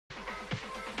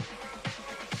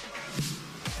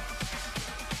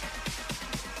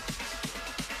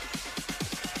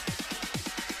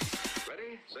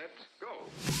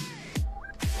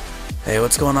Hey,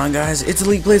 what's going on, guys? It's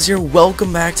ElitePlayz here.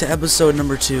 Welcome back to episode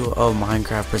number 2 of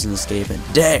Minecraft Prison Escape. And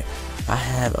today, I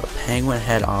have a penguin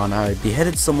head on. I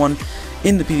beheaded someone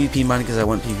in the PvP mine because I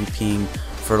went PvPing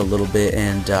for a little bit,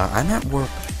 and I'm at warp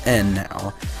N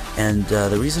now. And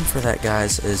the reason for that,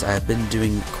 guys, is I've been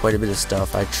doing quite a bit of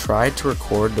stuff. I tried to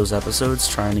record those episodes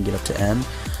trying to get up to N,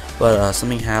 but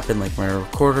something happened, like my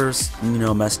recorders,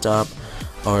 messed up,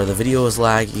 or the video was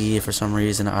laggy for some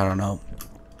reason. I don't know.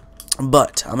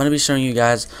 But I'm going to be showing you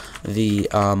guys the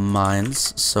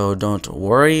mines, so don't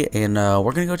worry, and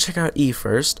we're going to go check out E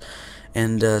first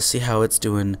and see how it's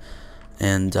doing.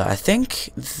 And I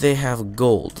think they have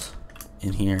gold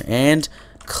in here and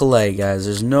clay, guys.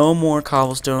 There's no more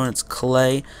cobblestone, it's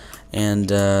clay, and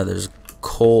there's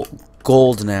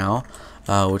gold now,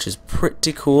 which is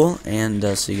pretty cool. And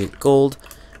so you get gold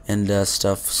and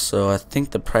stuff. So I think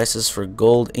the prices for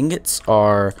gold ingots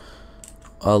are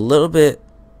a little bit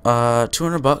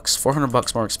 $200,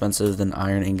 $400 more expensive than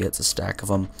iron ingots, a stack of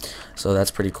them. So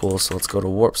that's pretty cool. So let's go to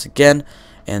warps again,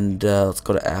 and let's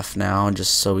go to F now,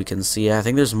 just so we can see. I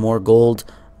think there's more gold,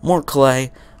 more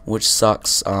clay, which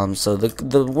sucks. So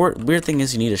the weird thing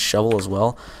is you need a shovel as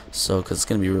well, so because it's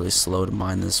gonna be really slow to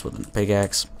mine this with a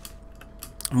pickaxe.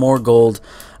 More gold,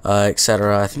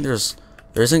 etc. I think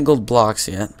there isn't gold blocks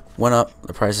yet. Went up.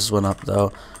 The prices went up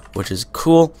though, which is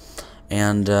cool.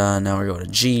 And now we're going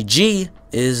to G. G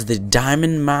is the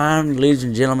diamond mine, ladies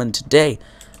and gentlemen. Today,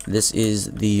 this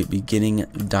is the beginning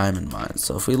diamond mine.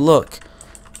 So if we look,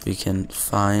 we can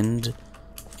find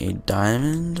a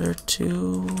diamond or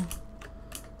two.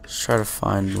 Let's try to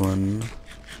find one.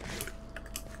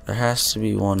 There has to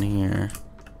be one here.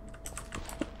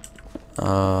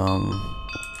 Oh,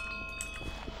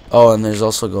 and there's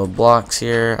also gold blocks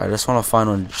here. I just want to find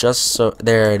one just so.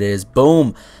 There it is.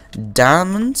 Boom.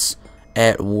 Diamonds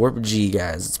at warp G,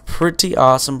 guys. It's pretty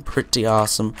awesome,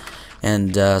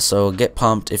 and so get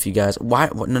pumped if you guys.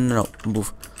 No,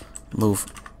 move,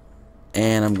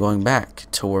 and I'm going back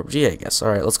to warp G, I guess.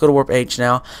 Alright, let's go to warp H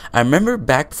now. I remember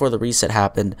back before the reset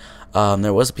happened,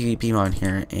 there was a PvP mine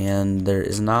here, and there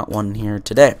is not one here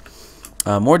today.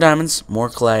 More diamonds, more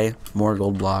clay, more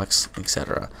gold blocks,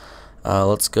 etc.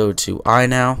 Let's go to I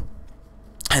now.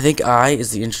 I think I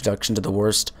is the introduction to the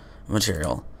worst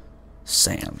material,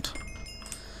 sand.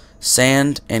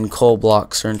 Sand and coal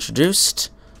blocks are introduced,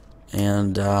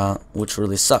 and which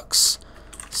really sucks.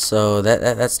 So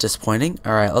that's disappointing.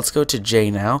 All right, let's go to J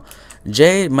now.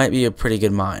 J might be a pretty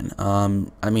good mine.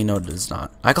 I mean, no, it's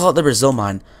not. I call it the Brazil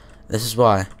mine. This is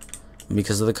why,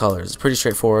 because of the colors. It's pretty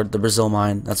straightforward. The Brazil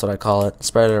mine. That's what I call it.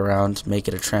 Spread it around, make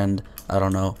it a trend. I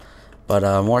don't know, but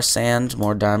more sand,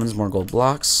 more diamonds, more gold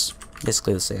blocks.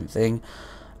 Basically the same thing.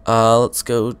 Let's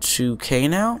go to K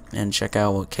now and check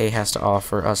out what K has to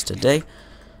offer us today.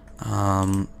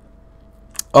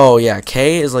 Oh yeah,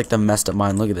 K is like the messed up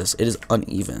mine. Look at this. It is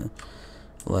uneven.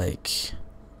 Like,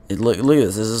 look at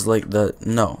this. This is like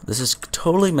this is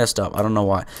totally messed up. I don't know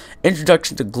why.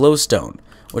 Introduction to glowstone,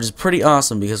 which is pretty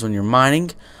awesome because when you're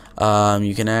mining,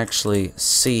 you can actually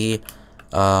see,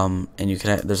 and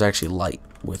there's actually light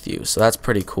with you. So that's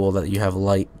pretty cool that you have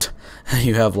light.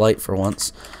 You have light for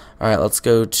once. Alright, let's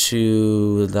go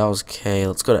to, that was K,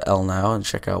 let's go to L now and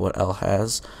check out what L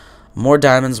has. More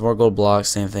diamonds, more gold blocks,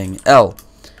 same thing. L,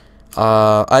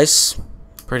 ice,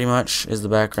 pretty much, is the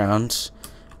background.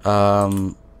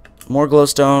 More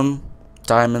glowstone,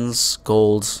 diamonds,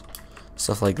 gold,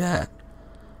 stuff like that.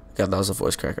 God, that was a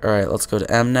voice crack. Alright, let's go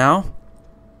to M now.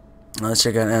 Let's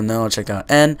check out M now, let's check out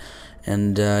N.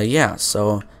 And, yeah,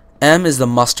 so M is the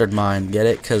mustard mine, get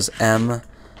it? Because M,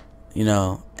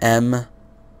 M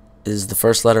is the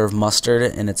first letter of mustard,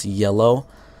 and it's yellow.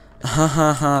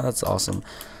 That's awesome.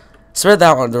 Spread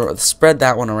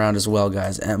that one around as well,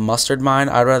 guys. And mustard mine,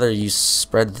 I'd rather you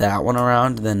spread that one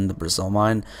around than the Brazil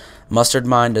mine. Mustard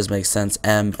mine does make sense.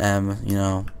 M,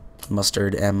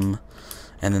 mustard, M,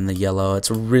 and then the yellow.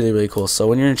 It's really cool. So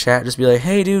when you're in chat, just be like,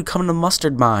 hey dude, come to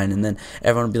mustard mine, and then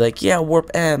everyone will be like, yeah, warp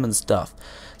M and stuff.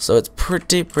 So it's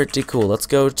pretty cool. Let's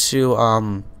go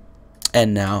to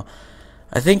N now.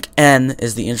 I think N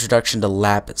is the introduction to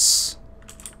lapis.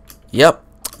 Yep,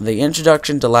 the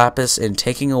introduction to lapis and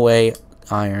taking away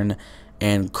iron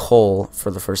and coal for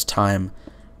the first time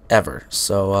ever.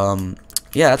 So,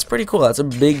 yeah, that's pretty cool. That's a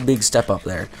big step up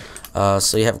there.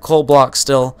 So you have coal blocks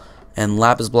still, and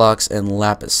lapis blocks and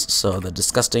lapis. So the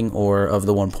disgusting ore of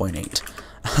the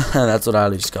 1.8. That's what I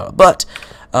just call it. But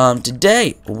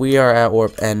today we are at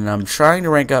warp N, and I'm trying to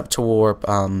rank up to warp.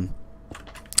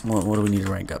 What do we need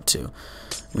to rank up to?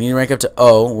 We need to rank up to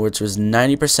O, which was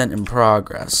 90% in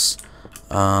progress.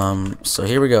 So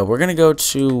here we go. We're going to go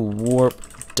to warp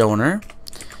donor,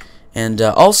 And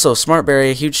also,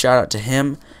 Smartberry, huge shout out to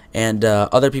him and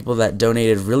other people that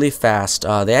donated really fast.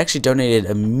 They actually donated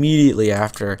immediately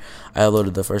after I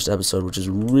uploaded the first episode, which is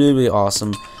really, really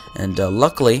awesome. And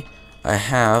luckily, I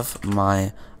have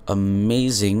my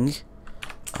amazing...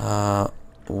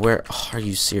 where are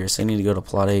you serious? I need to go to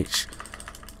plot H.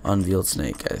 Unveiled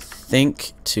snake, I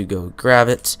think, to go grab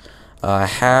it. I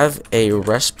have a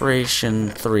Respiration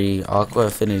 3 Aqua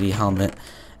Affinity helmet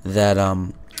that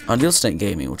Unveiled Snake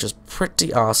gave me, which is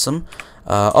pretty awesome.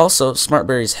 Also,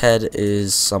 Smartberry's head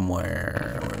is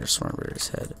somewhere. Where's Smartberry's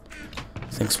head?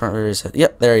 I think Smartberry's head.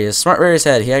 Yep, there he is. Smartberry's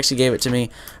head. He actually gave it to me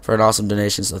for an awesome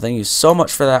donation, so thank you so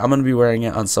much for that. I'm going to be wearing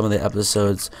it on some of the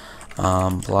episodes.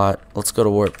 Plot. Let's go to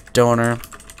warp donor.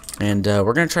 And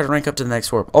we're going to try to rank up to the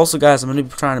next warp. Also, guys, I'm going to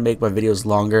be trying to make my videos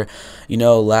longer. You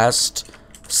know, last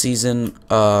season,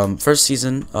 first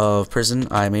season of Prison,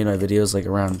 I made my videos like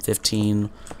around 15,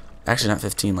 actually not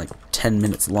 15, like 10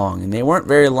 minutes long. And they weren't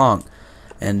very long.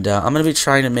 And I'm going to be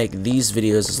trying to make these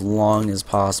videos as long as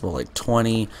possible, like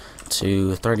 20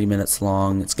 to 30 minutes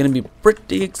long. It's going to be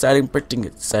pretty exciting,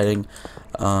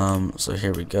 so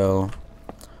here we go.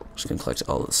 Just going to collect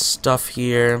all this stuff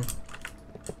here,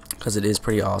 because it is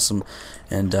pretty awesome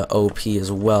and OP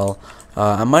as well.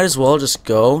 I might as well just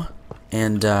go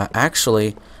and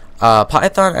actually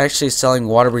Python actually is selling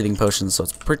water breathing potions, so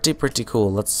it's pretty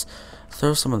cool. Let's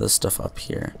throw some of this stuff up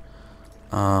here.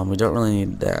 We don't really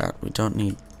need that. We don't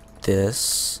need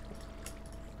this.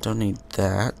 Don't need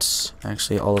that.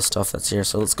 Actually, all the stuff that's here.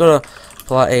 So let's go to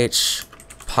plot H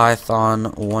Python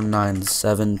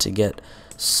 197 to get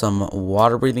some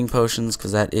water breathing potions,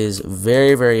 because that is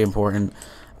very important.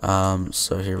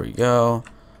 So here we go.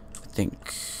 I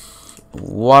think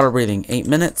water breathing 8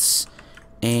 minutes,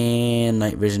 and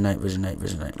night vision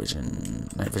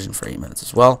for 8 minutes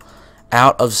as well.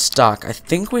 Out of stock. I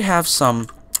think we have some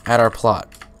at our plot.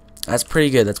 That's pretty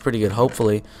good.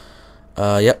 Hopefully.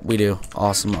 Yep, we do.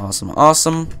 Awesome.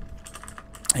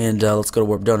 And let's go to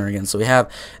warp donor again. So we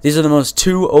have, these are the most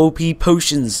 2 OP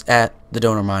potions at the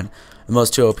donor mine. The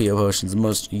most 2 OP potions, the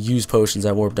most used potions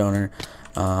at warp donor.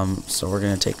 So we're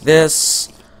gonna take this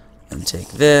and take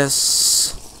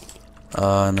this,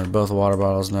 and they're both water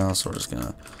bottles now, so we're just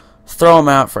gonna throw them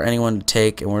out for anyone to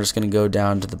take, and we're just gonna go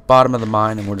down to the bottom of the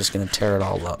mine, and we're just gonna tear it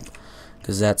all up,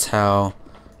 because that's how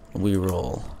we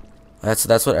roll.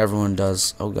 That's what everyone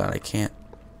does. Oh god, I can't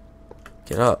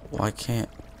get up. Why can't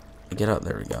I get up?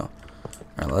 There we go.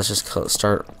 All right, let's just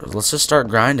start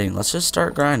grinding.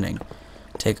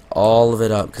 Take all of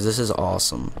it up, because this is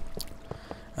awesome.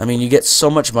 I mean, you get so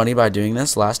much money by doing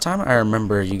this. Last time I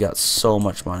remember you got so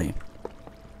much money,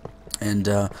 and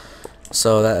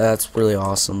so that's really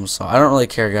awesome. So I don't really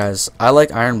care, guys. I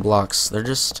like iron blocks. They're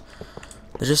just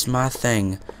my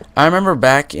thing. I remember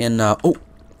back in oh,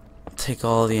 take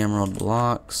all the emerald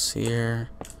blocks here,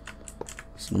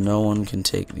 so no one can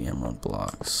take the emerald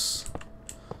blocks.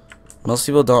 Most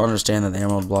people don't understand that the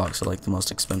emerald blocks are like the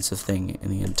most expensive thing in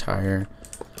the entire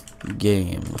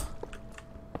game.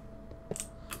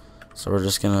 So we're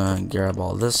just gonna grab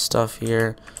all this stuff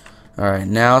here. Alright,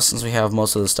 now since we have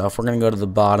most of the stuff, we're gonna go to the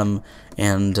bottom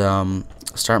and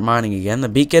start mining again. The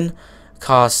beacon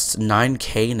costs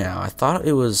 9k now.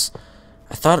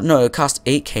 No, it costs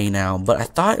 8k now, but I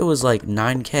thought it was like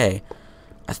 9k.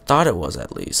 I thought it was,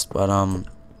 at least, but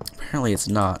apparently it's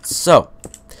not. So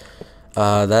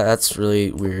that's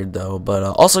really weird though. But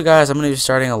also, guys, I'm going to be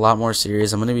starting a lot more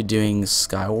series. I'm going to be doing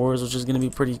Sky Wars, which is going to be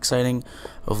pretty exciting.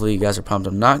 Hopefully you guys are pumped.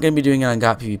 I'm not going to be doing it on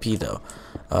GotPVP though.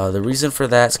 The reason for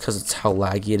that is because it's how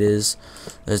laggy it is.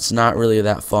 It's not really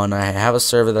that fun. I have a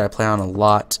server that I play on a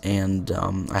lot, and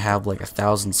I have like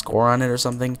 1,000 score on it or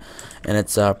something, and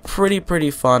it's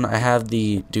pretty fun. I have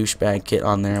the douchebag kit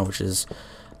on there, which is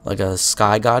like a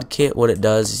Sky God kit. What it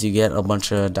does is you get a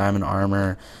bunch of diamond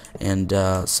armor and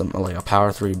some like a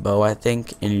power 3 bow, I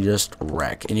think, and you just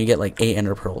wreck, and you get like 8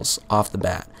 ender pearls off the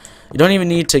bat. You don't even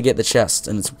need to get the chest,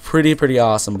 and it's pretty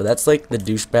awesome. But that's like the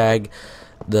douchebag,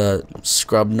 the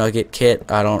scrub nugget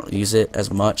kit. I don't use it as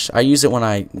much. I use it when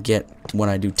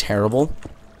I do terrible,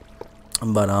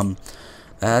 but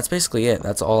that's basically it.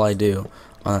 That's all I do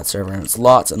on that server, and it's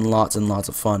lots and lots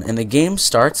of fun. And the game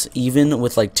starts even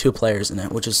with like 2 players in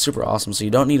it, which is super awesome. So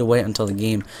you don't need to wait until the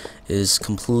game is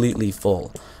completely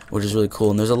full, which is really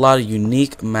cool. And there's a lot of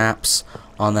unique maps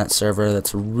on that server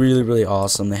that's really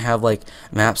awesome. They have like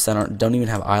maps that don't even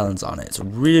have islands on it. It's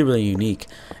really unique,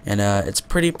 and it's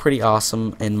pretty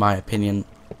awesome in my opinion,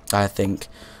 I think.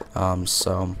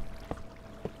 So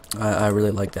I really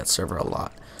like that server a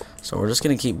lot. So we're just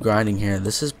gonna keep grinding here.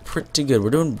 This is pretty good. We're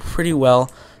doing pretty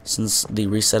well since the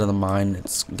reset of the mine.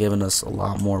 It's given us a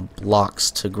lot more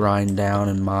blocks to grind down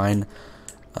and mine.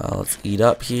 Let's eat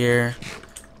up here.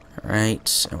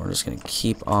 Alright, and we're just gonna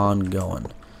keep on going,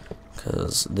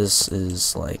 because this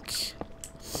is like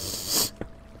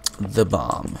the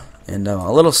bomb. And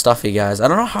a little stuffy, guys. I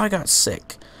don't know how I got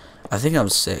sick. I think I'm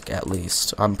sick, at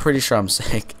least. I'm pretty sure I'm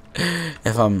sick.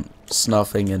 If I'm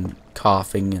snuffing and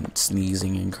coughing and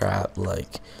sneezing and crap,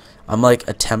 like, I'm like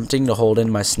attempting to hold in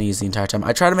my sneeze the entire time.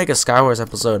 I tried to make a Skywars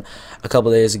episode a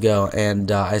couple days ago, and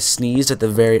I sneezed at the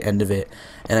very end of it,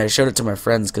 and I showed it to my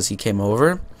friends because he came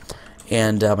over,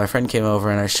 and my friend came over,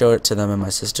 and I showed it to them and my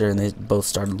sister, and they both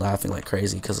started laughing like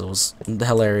crazy because it was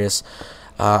hilarious.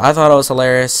 I thought it was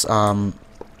hilarious, but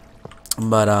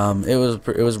it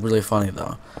was really funny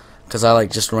though. Because I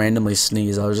like just randomly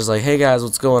sneeze. I was just like, hey guys,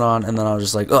 what's going on? And then I was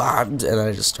just like, ah, and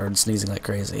I just started sneezing like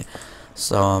crazy.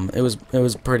 So it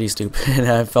was pretty stupid, and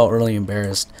I felt really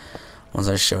embarrassed once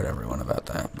I showed everyone about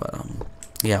that. But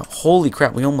yeah, holy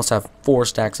crap, we almost have 4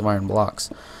 stacks of iron blocks.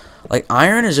 Like,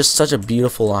 iron is just such a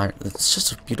beautiful iron. It's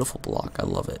just a beautiful block. I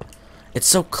love it. It's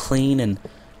so clean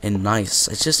and nice.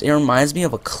 It reminds me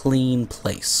of a clean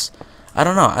place. I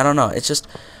don't know. It's just,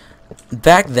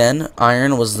 back then,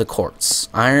 iron was the quartz.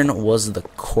 Iron was the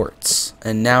quartz.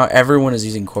 And now everyone is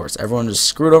using quartz. Everyone just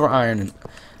screwed over iron. And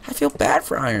I feel bad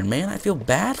for iron, man. I feel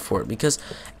bad for it. Because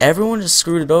everyone just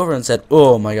screwed it over and said,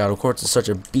 oh my god, quartz is such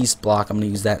a beast block. I'm going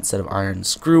to use that instead of iron.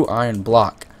 Screw iron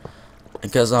block.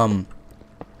 Because, I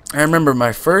remember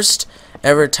my first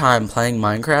ever time playing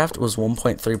Minecraft was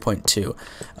 1.3.2.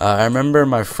 I remember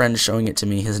my friend showing it to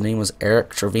me. His name was Eric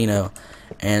Trevino.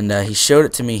 And he showed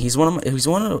it to me. He's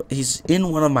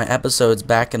in one of my episodes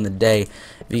back in the day.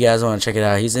 If you guys want to check it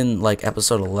out, he's in like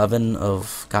episode 11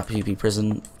 of GotPVP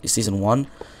Prison season 1.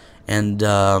 And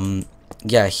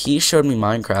yeah, he showed me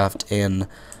Minecraft, and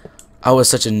I was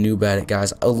such a noob at it,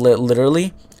 guys.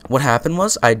 Literally, what happened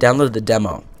was I downloaded the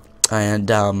demo,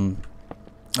 and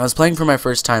I was playing for my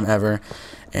first time ever,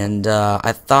 and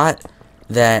I thought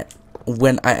that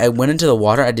when I went into the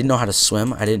water, I didn't know how to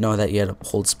swim. I didn't know that you had to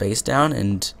hold space down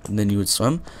and then you would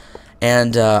swim.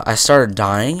 And I started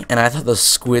dying, and I thought the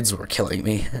squids were killing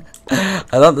me. I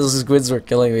thought the squids were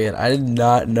killing me, and I did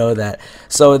not know that.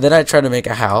 So then I tried to make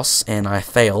a house, and I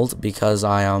failed because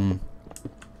I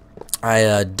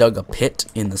dug a pit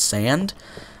in the sand,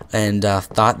 and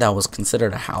thought that was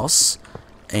considered a house,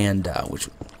 and which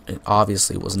it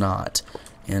obviously was not.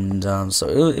 And so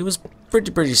it was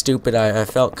pretty stupid. I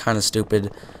felt kind of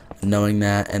stupid knowing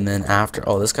that. And then after,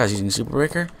 oh, this guy's using Super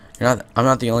Breaker. I'm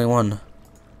not the only one.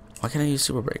 Why can't I use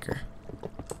Super Breaker?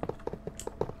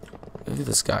 Look at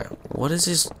this guy. What is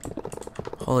his?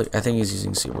 Holy, I think he's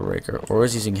using Super Breaker, or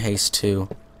is using Haste 2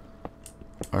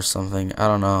 or something. I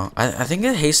don't know. I think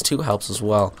that Haste 2 helps as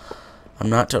well. I'm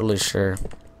not totally sure.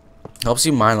 Helps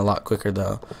you mine a lot quicker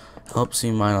though. Helps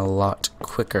you mine a lot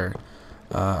quicker.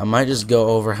 I might just go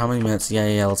over how many minutes.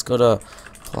 Yeah. Let's go to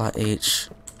plot H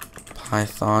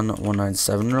Python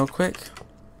 197 real quick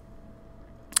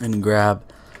and grab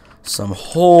some.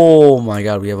 Oh my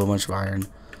god, we have a bunch of iron.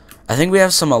 I think we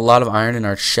have a lot of iron in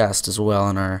our chest as well,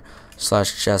 in our /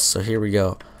 chest. So here we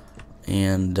go,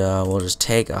 and we'll just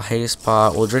take a haste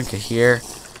pot. We'll drink it here,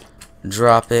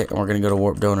 drop it, and we're gonna go to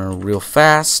warp donor real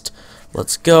fast.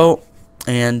 Let's go,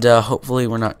 and hopefully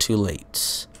we're not too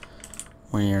late.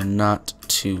 We are not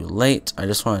too late. I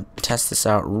just want to test this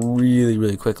out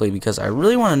really quickly because I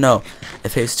really want to know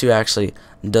if Haste 2 actually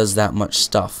does that much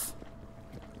stuff.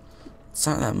 It's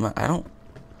not that much. I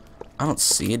don't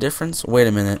see a difference. Wait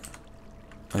a minute.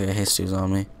 Okay, Haste 2's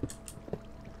on me.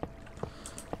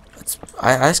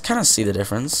 I kind of see the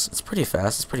difference. It's pretty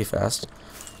fast.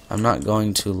 I'm not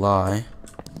going to lie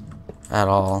at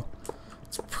all.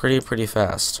 It's pretty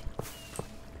fast.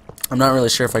 I'm not really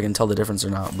sure if I can tell the difference or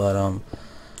not, but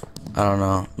I don't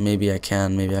know. Maybe I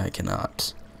can, maybe I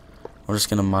cannot. We're just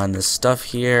gonna mine this stuff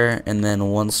here, and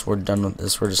then once we're done with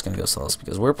this, we're just gonna go sell this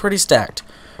because we're pretty stacked.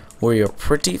 We are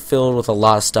pretty filled with a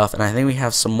lot of stuff, and I think we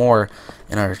have some more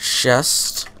in our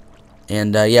chest.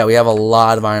 And yeah, we have a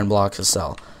lot of iron blocks to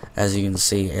sell, as you can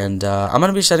see. And I'm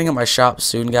gonna be setting up my shop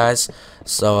soon, guys.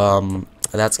 So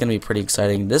that's gonna be pretty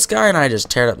exciting. This guy and I just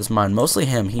teared up this mine. Mostly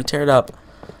him. He teared up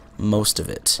most of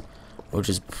it, which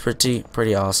is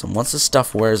pretty awesome. Once this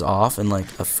stuff wears off in like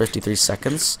 53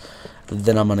 seconds,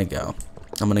 then I'm gonna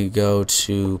go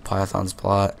to Python's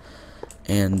plot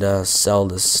and sell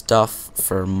this stuff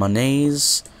for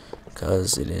monies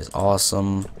because it is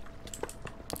awesome.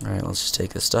 Alright, let's just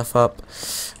take this stuff up,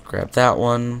 grab that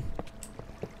one,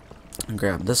 and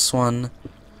grab this one,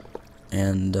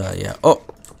 and yeah. Oh,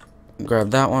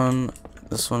 grab that one.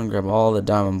 This one, grab all the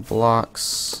diamond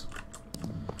blocks.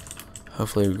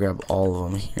 Hopefully we grab all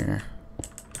of them here.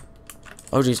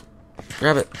 Oh geez,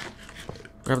 grab it.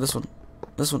 Grab this one.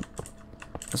 This one.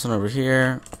 This one over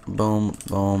here. Boom,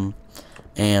 boom,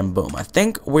 and boom. I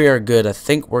think we are good. I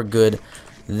think we're good.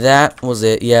 That was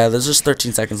it. Yeah, there's just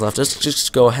 13 seconds left.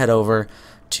 Just go head over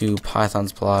to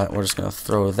Python's plot. We're just gonna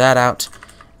throw that out,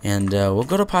 and we'll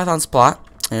go to Python's plot,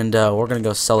 and we're gonna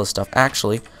go sell this stuff.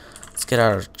 Actually, let's get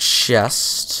our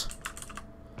chest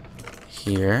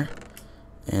here,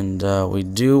 and we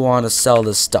do want to sell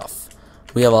this stuff.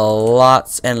 We have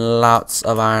lots and lots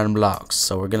of iron blocks,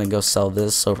 so we're gonna go sell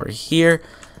this over here,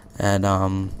 and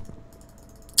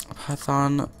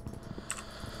Python.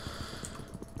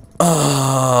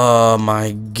 Oh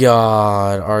my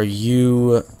god, are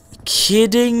you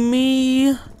kidding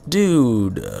me?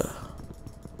 Dude,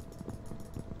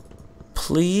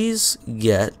 please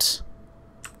get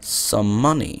some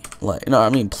money. Like, no, I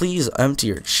mean, please empty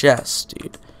your chest,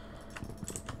 dude.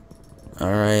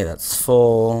 Alright, that's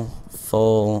full,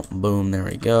 boom, there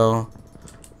we go.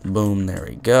 Boom, there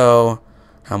we go.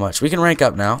 How much? We can rank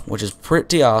up now, which is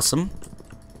pretty awesome.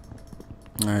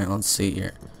 Alright, let's see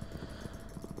here.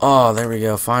 Oh, there we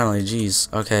go, finally,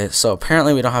 jeez. Okay, so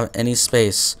apparently we don't have any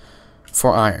space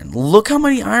for iron. Look how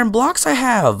many iron blocks I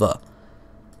have!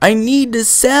 I need to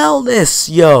sell this,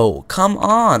 yo! Come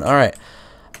on, alright.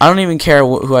 I don't even care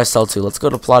who I sell to. Let's go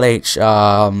to plot H.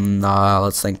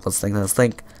 Let's think. Is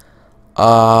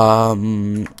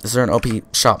there an OP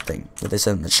shop thing that they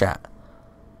said in the chat?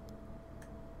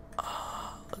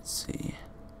 Let's see.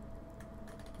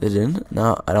 They didn't?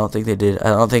 No, I don't think they did. I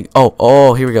don't think.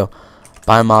 Oh, here we go.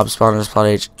 Buy mob spawners, plot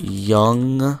H.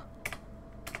 Young.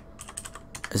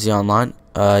 Is he online?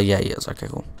 Yeah, he is. Okay,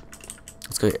 cool.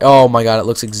 Let's go. Oh my god, it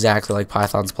looks exactly like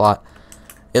Python's plot.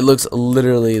 It looks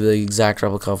literally the exact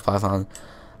replica of Python.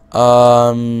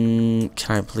 Can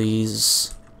I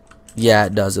please? Yeah,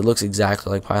 it does. It looks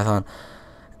exactly like Python.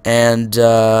 And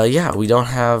yeah, we don't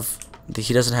have.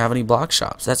 He doesn't have any block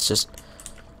shops. That's just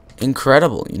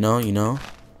incredible. You know.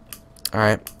 All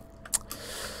right.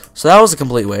 So that was a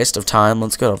complete waste of time.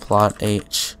 Let's go to plot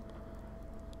H.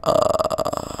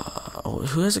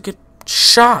 Who has a good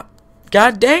shop?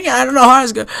 God dang it! I don't know how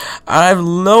it's good. I have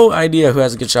no idea who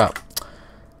has a good shop.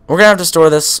 We're gonna have to store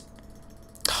this.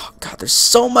 Oh god, there's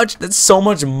so much. That's so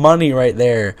much money right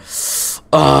there.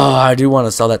 Oh, I do want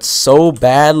to sell that so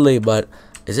badly, but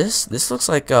is this? This looks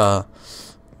like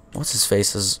what's his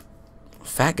face's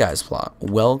fat guy's plot.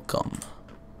 Welcome.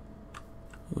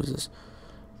 Who is this?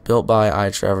 Built by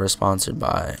Trevor, sponsored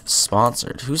by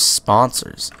Who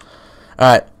sponsors?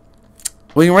 Alright.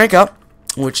 We can rank up,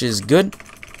 which is good.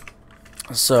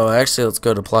 So actually let's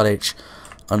go to plot H,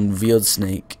 unveiled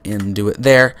snake, and do it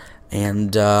there.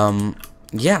 And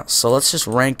yeah, so let's just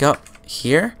rank up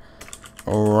here.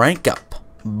 Rank up.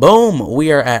 Boom.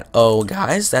 We are at O,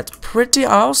 guys. That's pretty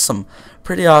awesome.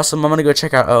 Pretty awesome. I'm gonna go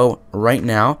check out O right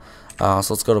now. So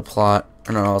let's go to plot.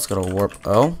 No, let's go to warp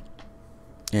O.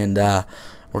 And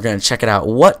we're going to check it out.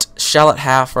 What shall it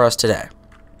have for us today?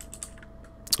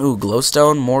 Ooh,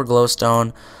 glowstone. More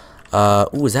glowstone.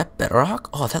 Ooh, is that bedrock?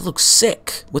 Oh, that looks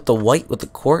sick. With the white, with the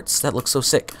quartz. That looks so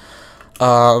sick.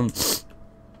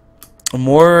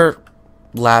 More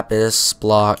lapis,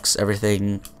 blocks,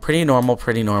 everything. Pretty normal,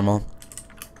 pretty normal.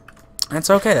 That's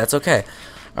okay, that's okay.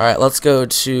 Alright, let's go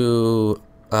to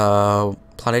plot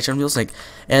H on Snake.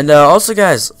 And also,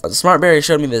 guys, Smartberry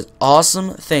showed me this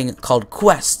awesome thing called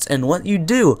quests. And what you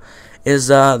do is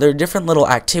there are different little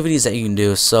activities that you can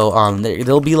do. So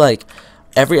there'll be like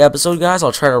every episode, guys,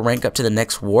 I'll try to rank up to the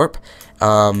next warp.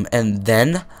 And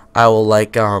then I will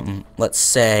like let's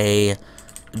say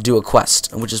do a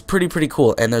quest, which is pretty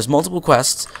cool. And there's multiple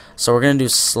quests, so we're gonna do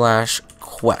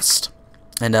 /quest.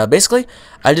 And basically,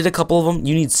 I did a couple of them.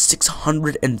 You need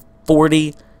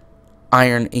 640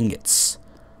 iron ingots.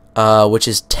 Which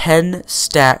is 10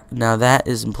 stack. Now that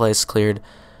is in place, cleared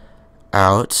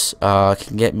out.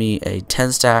 Can get me a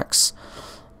 10 stacks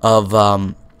of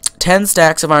iron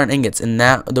ingots, and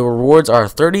that the rewards are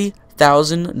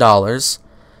 $30,000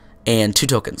 and 2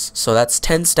 tokens. So that's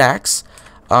 10 stacks.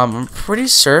 I'm pretty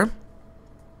sure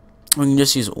we can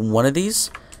just use one of these,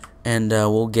 and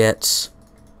we'll get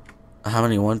how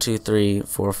many? 1, 2, 3,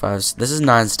 4, 5. This is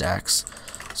 9 stacks.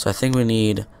 So I think we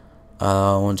need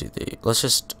 1, 2, 3. Let's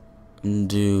just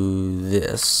do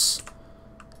this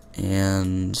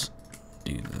and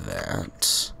do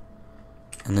that,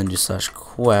 and then do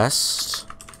 /quest,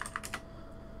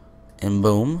 and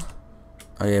boom.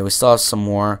 Okay, we still have some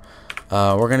more.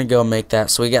 We're gonna go make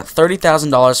that. So we got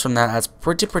 $30,000 from that. That's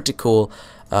pretty cool.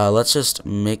 Let's just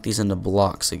make these into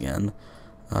blocks again.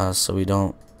 so we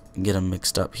don't get them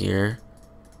mixed up here.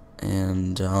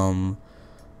 And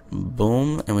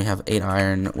boom, and we have 8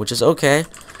 iron, which is okay.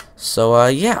 So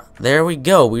yeah, there we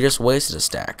go. We just wasted a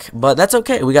stack, but that's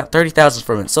okay. We got 30,000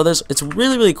 from it, so it's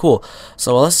really cool.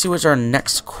 So let's see what our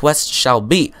next quest shall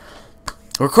be.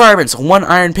 Requirements: 1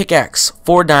 iron pickaxe,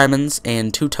 4 diamonds,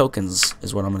 and 2 tokens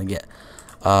is what I'm gonna get.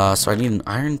 So I need an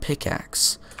iron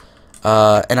pickaxe,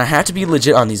 and I have to be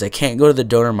legit on these. I can't go to the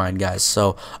donor mine, guys.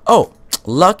 So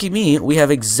lucky me, we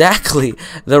have exactly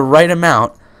the right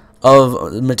amount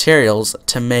of materials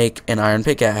to make an iron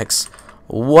pickaxe.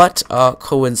 What a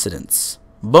coincidence.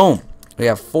 Boom. We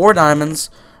have 4 diamonds.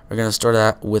 We're going to store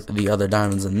that with the other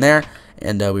diamonds in there.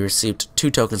 And we received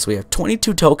 2 tokens. So we have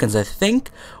 22 tokens. I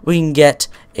think we can get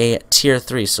a tier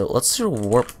 3. So let's do a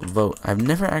warp vote. I've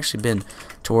never actually been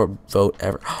to warp vote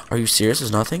ever. Are you serious?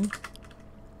 There's nothing?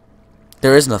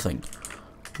 There is nothing.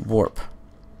 Warp.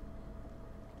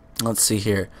 Let's see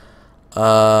here.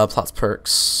 Plots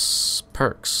perks.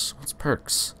 Perks. What's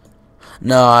perks?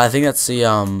 No, I think that's the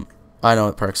I know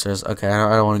what perks is. Okay,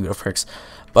 I don't want to go to perks.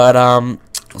 But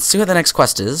let's see what the next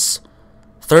quest is.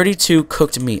 32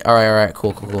 cooked meat. Alright,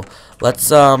 cool.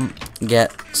 Let's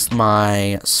get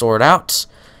my sword out.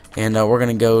 And we're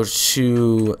gonna go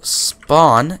to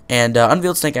spawn. And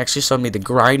Unveiled Snake actually showed me the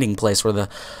grinding place where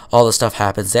all the stuff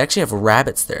happens. They actually have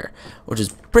rabbits there, which is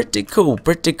pretty cool.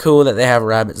 Pretty cool that they have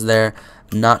rabbits there.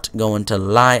 Not going to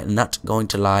lie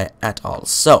at all.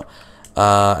 So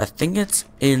I think it's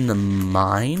in the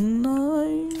mine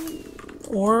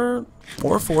or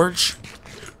forge.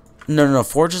 No.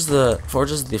 Forge is the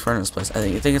furnace place.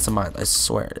 I think it's a mine. I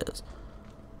swear it is.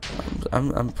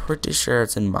 I'm pretty sure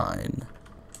it's in mine.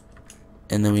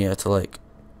 And then we have to like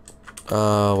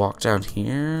walk down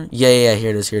here. Yeah.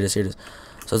 Here it is.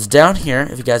 So it's down here.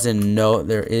 If you guys didn't know,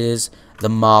 there is the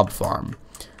mob farm.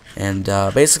 And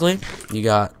basically, you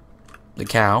got the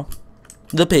cow,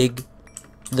 the pig,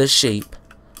 the sheep,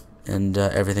 and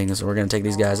everything. So we're going to take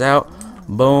these guys out.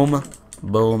 Boom,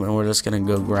 boom, and we're just going to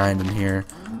go grind in here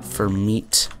for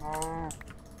meat.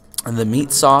 And the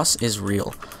meat sauce is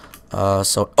real.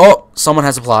 Someone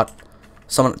has a plot.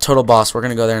 Total boss. We're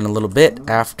going to go there in a little bit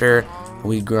after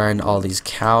we grind all these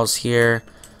cows here.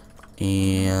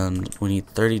 And we need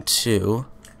 32.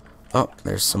 Oh,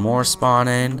 there's some more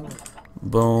spawning.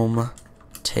 Boom.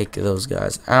 Take those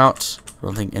guys out. I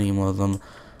don't think any more of them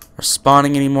are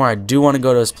spawning anymore. I do want to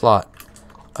go to his plot.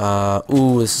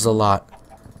 Ooh, this is a lot.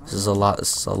 This is a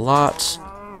lot.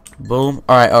 Boom.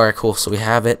 Alright, cool. So we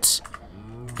have it.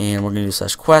 And we're going to do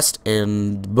 /quest.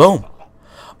 And boom.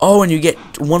 Oh, and you get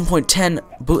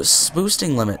 1.10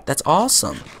 boosting limit. That's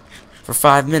awesome. For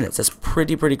 5 minutes. That's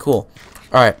pretty cool.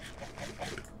 Alright.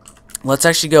 Let's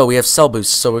actually go. We have sell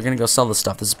boosts, so we're going to go sell this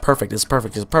stuff. This is perfect.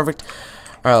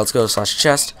 Alright, let's go to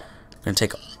 /chest. We're going to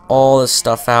take all this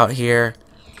stuff out here.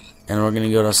 And we're going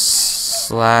to go to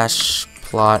 /plot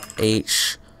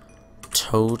H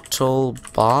total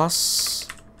boss.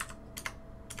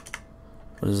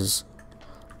 What is this?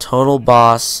 Total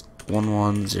boss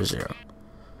 1100.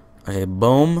 Okay,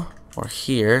 boom. We're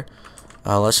here.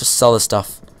 Let's just sell this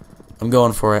stuff. I'm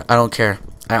going for it. I don't care.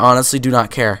 I honestly do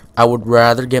not care. I would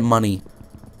rather get money.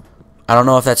 I don't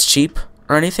know if that's cheap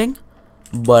or anything,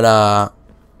 but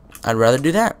I'd rather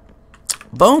do that.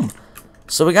 Boom.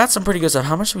 So we got some pretty good stuff.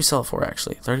 How much did we sell it for,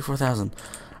 actually? 34,000.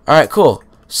 Alright, cool.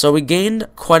 So we gained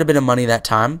quite a bit of money that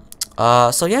time.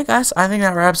 So yeah, guys, I think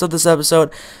that wraps up this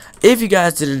episode. If you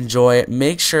guys did enjoy it,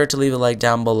 make sure to leave a like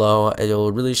down below. It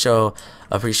will really show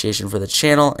appreciation for the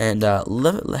channel, and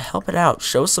help it out.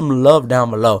 Show some love down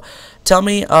below. Tell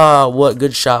me what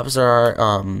good shops there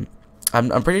are.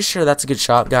 I'm pretty sure that's a good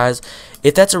shop, guys.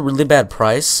 If that's a really bad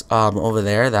price over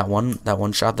there, that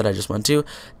one shop that I just went to,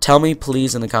 tell me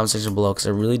please in the comment section below, because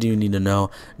I really do need to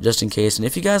know, just in case. And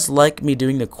if you guys like me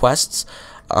doing the quests,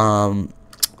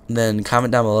 then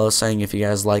comment down below saying if you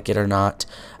guys like it or not.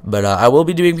 But I will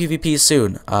be doing PvP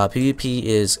soon. PvP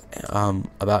is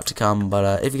about to come.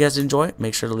 But if you guys enjoy it,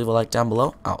 make sure to leave a like down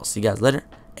below. I'll see you guys later,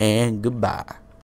 and goodbye.